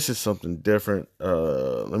 Now, this is something different.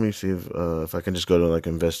 Let me see if I can just go to like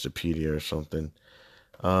Investopedia or something.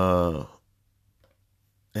 And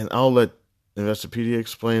I'll let Investopedia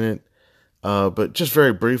explain it. But just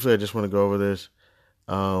very briefly, I just want to go over this.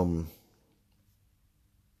 I'll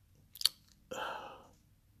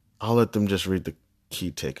let them just read the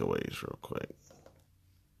key takeaways real quick.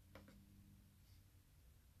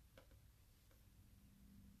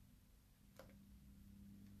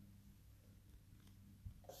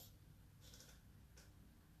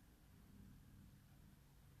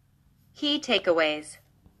 Key takeaways.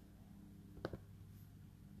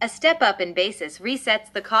 A step up in basis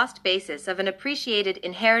resets the cost basis of an appreciated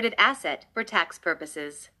inherited asset for tax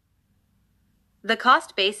purposes. The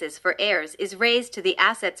cost basis for heirs is raised to the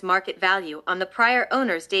asset's market value on the prior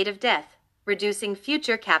owner's date of death, reducing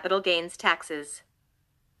future capital gains taxes.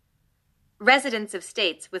 Residents of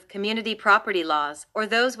states with community property laws or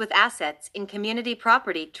those with assets in community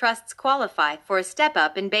property trusts qualify for a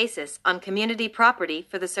step-up in basis on community property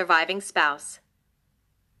for the surviving spouse.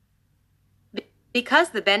 Because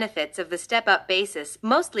the benefits of the step-up basis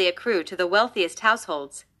mostly accrue to the wealthiest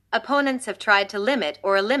households, opponents have tried to limit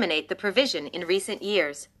or eliminate the provision in recent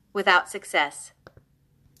years, without success.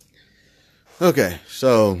 Okay,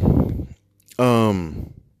 so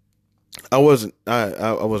I wasn't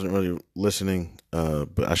really listening,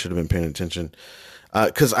 but I should have been paying attention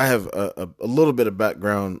because I have a little bit of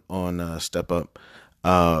background on Step Up,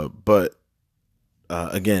 but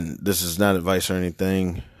again, this is not advice or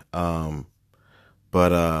anything.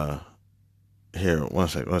 But here, one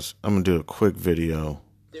second. I'm gonna do a quick video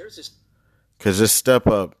because this Step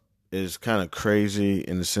Up is kind of crazy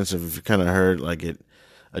in the sense of, if you kind of heard, like, it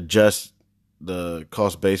adjusts the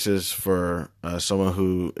cost basis for someone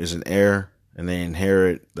who is an heir and they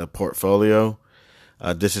inherit the portfolio.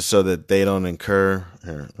 This is so that they don't incur.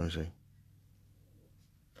 Here, let me see.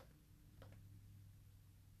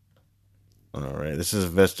 All right, this is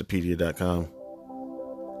Investopedia.com.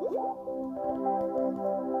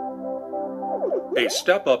 A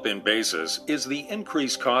step-up in basis is the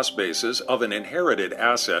increased cost basis of an inherited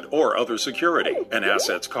asset or other security. An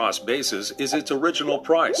asset's cost basis is its original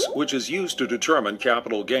price, which is used to determine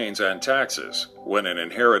capital gains and taxes. When an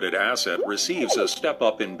inherited asset receives a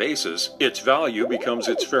step-up in basis, its value becomes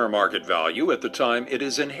its fair market value at the time it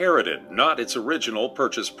is inherited, not its original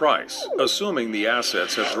purchase price. Assuming the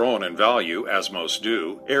assets have grown in value, as most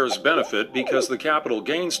do, heirs benefit because the capital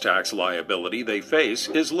gains tax liability they face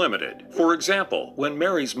is limited. For example, when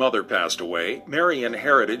Mary's mother passed away, Mary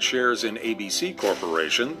inherited shares in ABC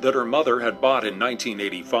Corporation that her mother had bought in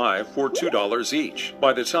 1985 for $2 each.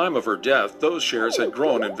 By the time of her death, those shares had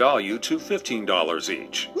grown in value to $15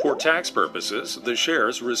 each. For tax purposes, the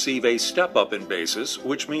shares receive a step-up in basis,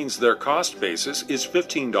 which means their cost basis is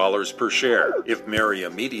 $15 per share. If Mary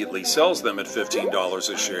immediately sells them at $15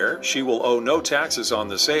 a share, she will owe no taxes on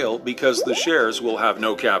the sale because the shares will have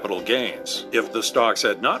no capital gains. If the stocks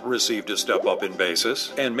had not received a step-up in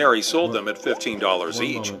basis, and Mary sold them at $15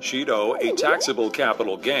 each, she'd owe a taxable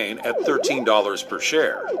capital gain at $13 per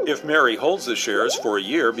share. If Mary holds the shares for a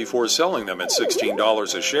year before selling them at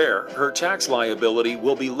 $16 a share, her tax liability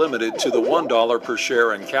will be limited to the $1 per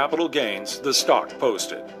share in capital gains the stock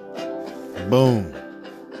posted. Boom.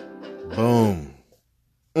 Boom.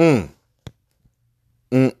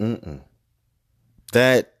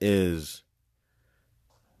 That is,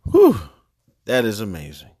 that is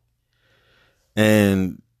amazing.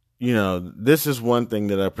 And, you know, this is one thing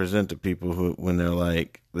that I present to people who, when they're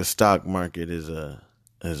like, the stock market is a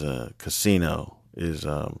casino,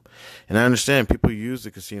 and I understand people use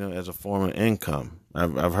the casino as a form of income.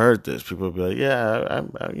 I've heard this. People will be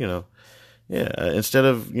like, instead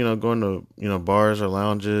of, going to, bars or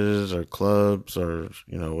lounges or clubs or,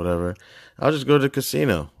 whatever, I'll just go to the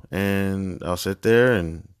casino and I'll sit there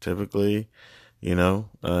and typically,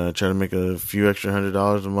 try to make a few extra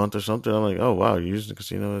 $100 a month or something. I'm like, oh, wow, you're using the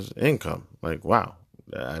casino as income. Like, wow,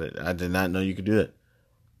 I did not know you could do that.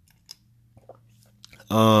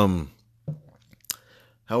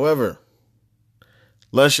 However,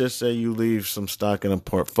 let's just say you leave some stock in a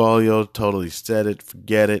portfolio, totally set it,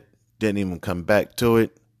 forget it, didn't even come back to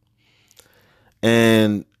it.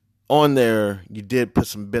 And on there, you did put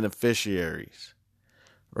some beneficiaries,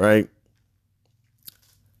 right?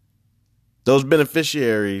 Those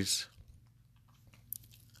beneficiaries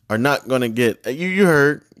are not going to get, you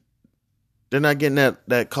heard, they're not getting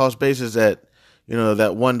that cost basis that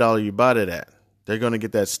that $1 you bought it at. They're going to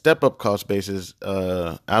get that step up cost basis.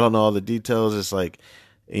 I don't know all the details. It's like,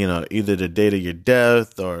 either the date of your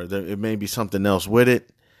death or it may be something else with it.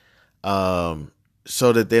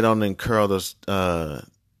 So that they don't incur all those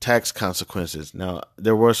tax consequences. Now,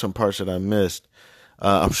 there were some parts that I missed.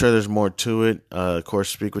 I'm sure there's more to it. Of course,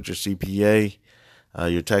 speak with your CPA,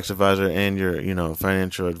 your tax advisor, and your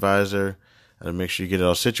financial advisor to make sure you get it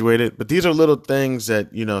all situated. But these are little things that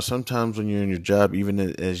sometimes when you're in your job, even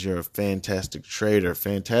as you're a fantastic trader,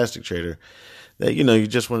 that you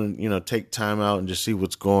just want to take time out and just see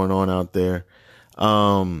what's going on out there,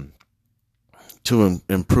 to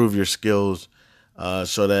improve your skills.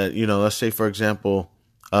 So that, let's say, for example,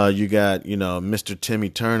 you got, Mr. Timmy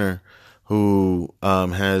Turner, who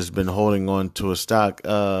has been holding on to a stock.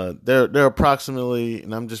 They're approximately,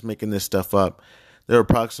 and I'm just making this stuff up, they're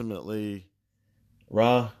approximately,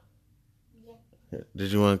 Ra,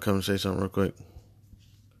 did you want to come and say something real quick?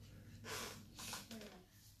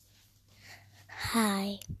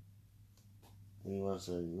 Hi. What do you want to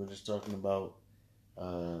say? We're just talking about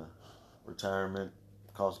retirement,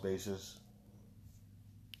 cost basis.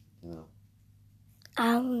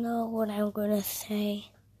 I don't know what I'm going to say.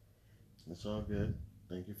 It's all good.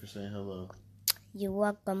 Thank you for saying hello. You're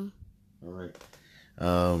welcome. All right.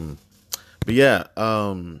 But yeah,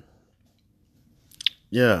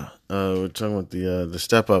 we're talking about the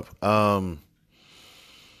step up. Cause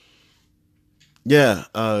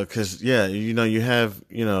you have,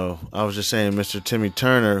 I was just saying Mr. Timmy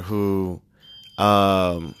Turner, who,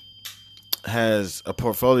 has a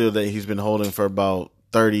portfolio that he's been holding for about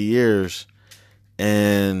 30 years.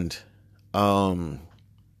 And,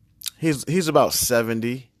 he's about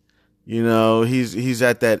 70, he's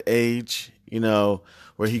at that age,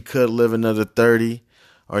 where he could live another 30,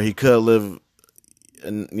 or he could live,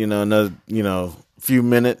 another, few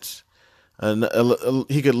minutes.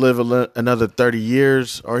 He could live another 30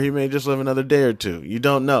 years, or he may just live another day or two. You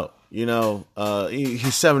don't know,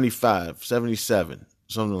 he's 75, 77,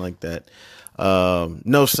 something like that.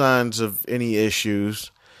 No signs of any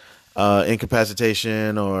issues,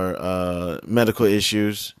 incapacitation or medical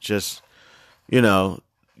issues. Just,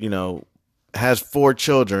 has 4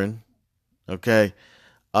 children, okay,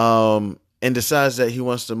 and decides that he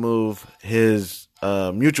wants to move his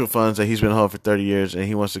mutual funds that he's been holding for 30 years, and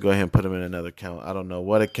he wants to go ahead and put them in another account. I don't know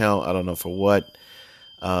what account. I don't know for what.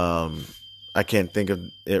 I can't think of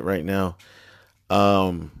it right now.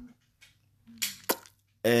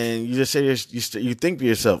 And you just say you think to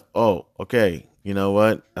yourself, oh, okay, you know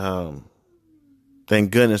what?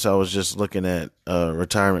 Thank goodness I was just looking at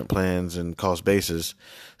retirement plans and cost basis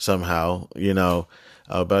somehow,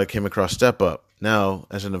 but I came across Step Up. Now,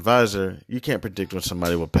 as an advisor, you can't predict when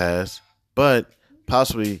somebody will pass, but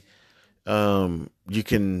possibly you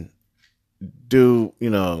can do,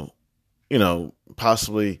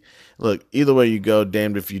 possibly, look, either way you go,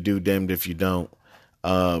 damned if you do, damned if you don't.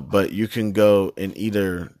 But you can go in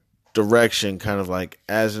either direction, kind of like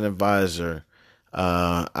as an advisor.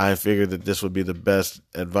 I figured that this would be the best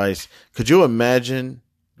advice. Could you imagine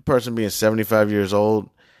the person being 75 years old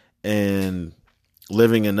and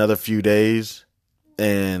living another few days,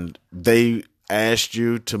 and they asked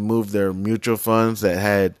you to move their mutual funds that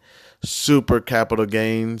had super capital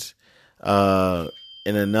gains in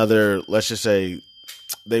another, let's just say,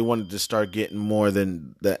 they wanted to start getting more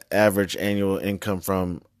than the average annual income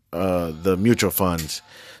from the mutual funds.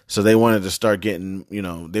 So they wanted to start getting,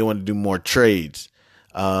 they wanted to do more trades.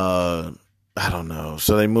 I don't know.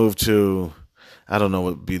 So they moved to, I don't know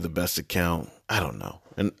what would be the best account. I don't know.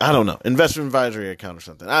 And I don't know. Investment advisory account or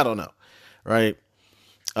something. I don't know. Right.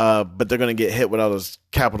 But they're going to get hit with all those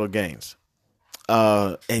capital gains.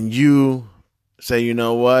 And you say, you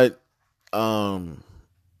know what? I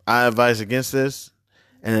advise against this.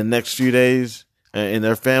 And the next few days, and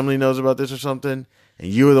their family knows about this or something, and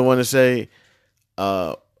you were the one to say,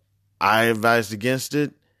 I advised against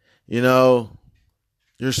it, you're a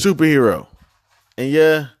superhero. And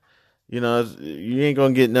yeah, you ain't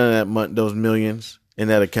going to get none of that those millions in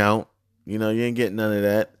that account. You ain't getting none of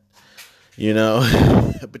that,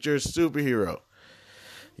 but you're a superhero,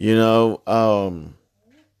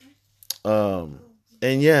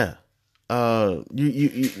 and yeah.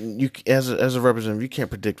 You as a representative, you can't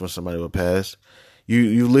predict when somebody will pass.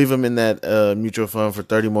 You leave them in that mutual fund for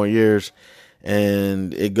 30 more years,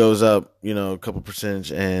 and it goes up, a couple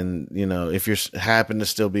percentage. And if you happen to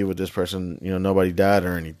still be with this person, nobody died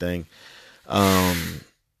or anything,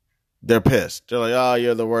 they're pissed. They're like, "Oh,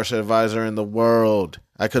 you're the worst advisor in the world.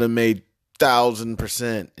 I could have made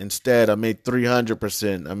 1,000%. Instead, I made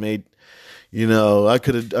 300%. I made, I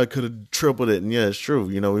could have tripled it. And yeah, it's true.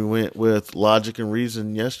 We went with logic and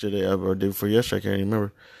reason yesterday, or day before yesterday, I can't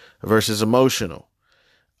remember, versus emotional.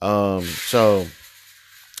 So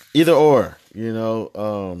either or,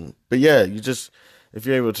 but yeah, if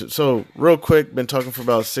you're able to. So real quick, been talking for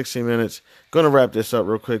about 16 minutes. Going to wrap this up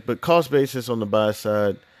real quick, but cost basis on the buy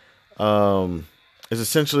side, is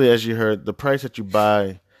essentially, as you heard, the price that you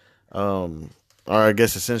buy, or I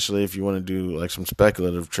guess essentially if you want to do like some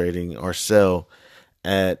speculative trading or sell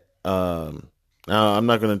at, now I'm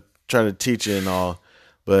not going to try to teach it and all,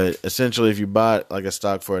 but essentially if you buy like a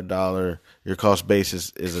stock for $1, your cost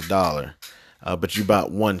basis is $1, but you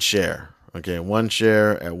bought one share. Okay, one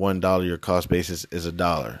share at $1, your cost basis is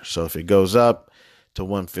 $1. So if it goes up to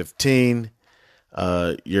 115,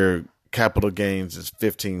 your capital gains is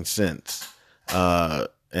 15 cents.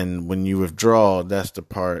 And when you withdraw, that's the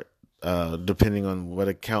part, depending on what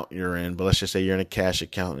account you're in, but let's just say you're in a cash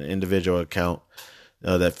account, an individual account,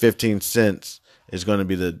 that 15 cents is going to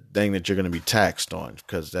be the thing that you're going to be taxed on,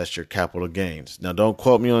 because that's your capital gains. Now, don't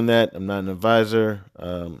quote me on that. I'm not an advisor,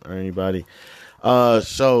 or anybody.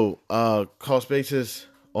 So cost basis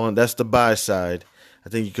that's the buy side. I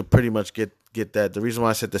think you could pretty much get that. The reason why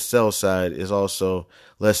I said the sell side is also,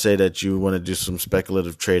 let's say that you want to do some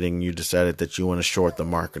speculative trading. You decided that you want to short the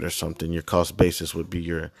market or something. Your cost basis would be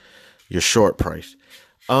your short price.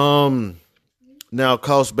 Now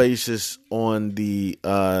cost basis on the,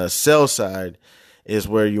 sell side is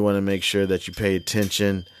where you want to make sure that you pay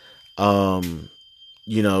attention.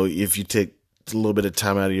 If you take a little bit of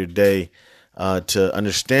time out of your day, to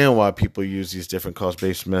understand why people use these different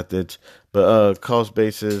cost-based methods. But cost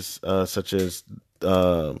bases such as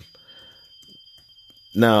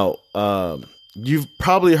now, you've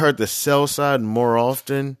probably heard the sell side more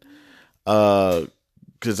often,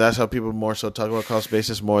 because that's how people more so talk about cost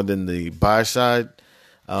basis more than the buy side.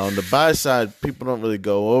 On the buy side, people don't really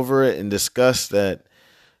go over it and discuss that.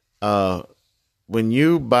 When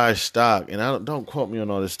you buy stock, and don't quote me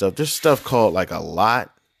on all this stuff. There's stuff called like a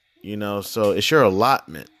lot. So it's your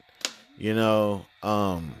allotment,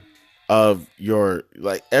 of your,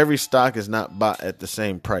 like, every stock is not bought at the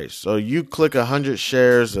same price. So you click 100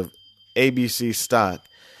 shares of ABC stock.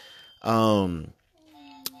 You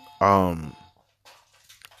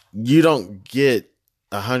don't get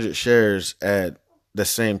 100 shares at the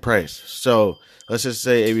same price. So let's just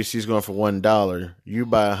say ABC is going for $1. You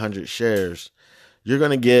buy 100 shares. You're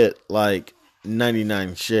going to get like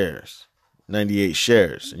 98 shares. And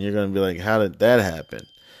you're going to be like, how did that happen?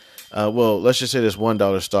 Well, let's just say this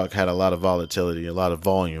 $1 stock had a lot of volatility, a lot of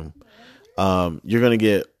volume. You're going to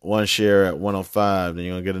get one share at 105, then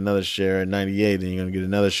you're going to get another share at 98, then you're going to get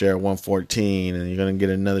another share at 114, and you're going to get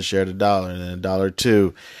another share at $1, and then $1.02.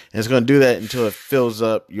 And it's going to do that until it fills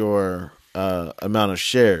up your amount of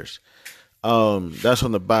shares. That's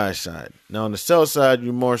on the buy side. Now, on the sell side,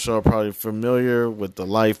 you more so are probably familiar with the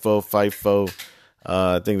LIFO, FIFO.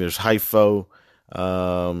 I think there's HIFO.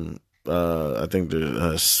 I think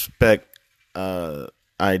there's spec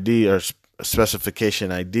ID or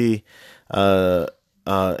specification ID.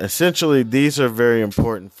 Essentially, these are very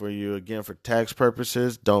important for you, again, for tax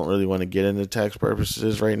purposes. Don't really want to get into tax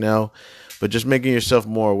purposes right now, but just making yourself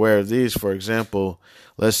more aware of these. For example,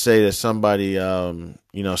 let's say that somebody,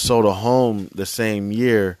 sold a home the same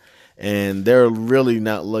year, and they're really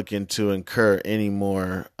not looking to incur any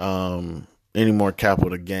more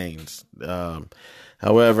capital gains.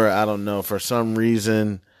 However, I don't know, for some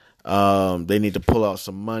reason, they need to pull out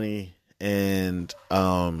some money and,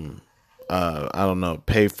 I don't know,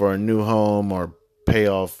 pay for a new home or pay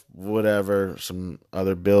off whatever, some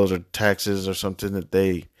other bills or taxes or something that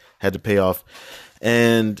they had to pay off.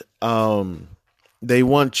 And, they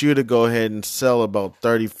want you to go ahead and sell about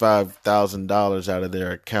 $35,000 out of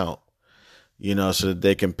their account, so that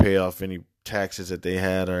they can pay off any taxes that they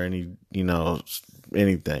had or any,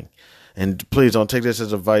 anything. And please don't take this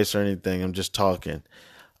as advice or anything. I'm just talking.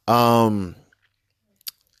 And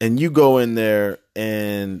you go in there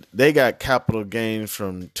and they got capital gains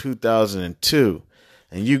from 2002,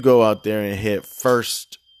 and you go out there and hit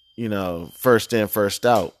first in, first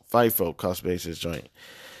out, FIFO, cost basis joint.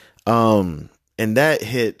 And that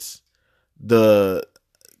hits the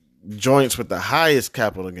joints with the highest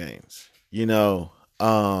capital gains. It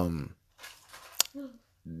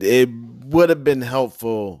would have been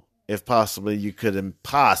helpful if possibly you could have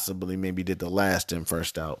possibly maybe did the last in,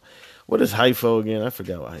 first out. What is HIFO again? I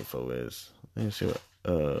forgot what HIFO is. Let me see what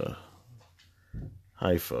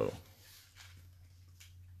HIFO.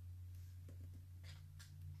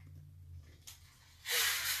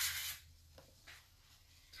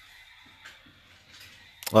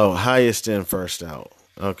 Oh, highest in, first out.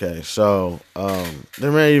 Okay, so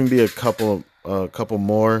there may even be a couple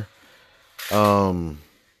more.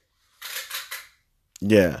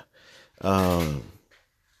 Yeah. But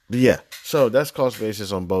yeah, so that's cost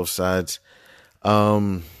basis on both sides.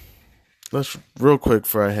 Let's real quick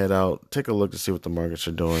before I head out, take a look to see what the markets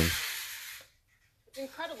are doing. It's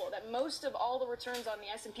incredible that most of all the returns on the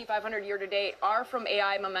S&P 500 year to date are from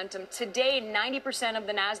AI momentum. Today, 90% of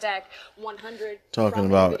the NASDAQ 100 Talking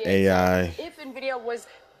about NVIDIA. AI. So if NVIDIA was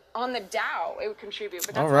on the Dow, it would contribute.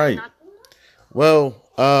 But that's All right. not. Well,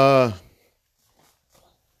 I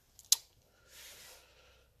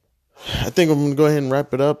think I'm going to go ahead and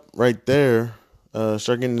wrap it up right there.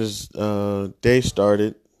 Start getting this day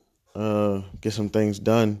started. Get some things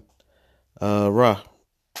done. Ra,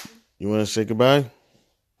 you want to say goodbye?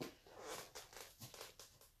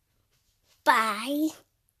 Bye.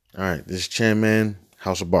 All right, this is Chan Man,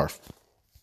 House of Barf.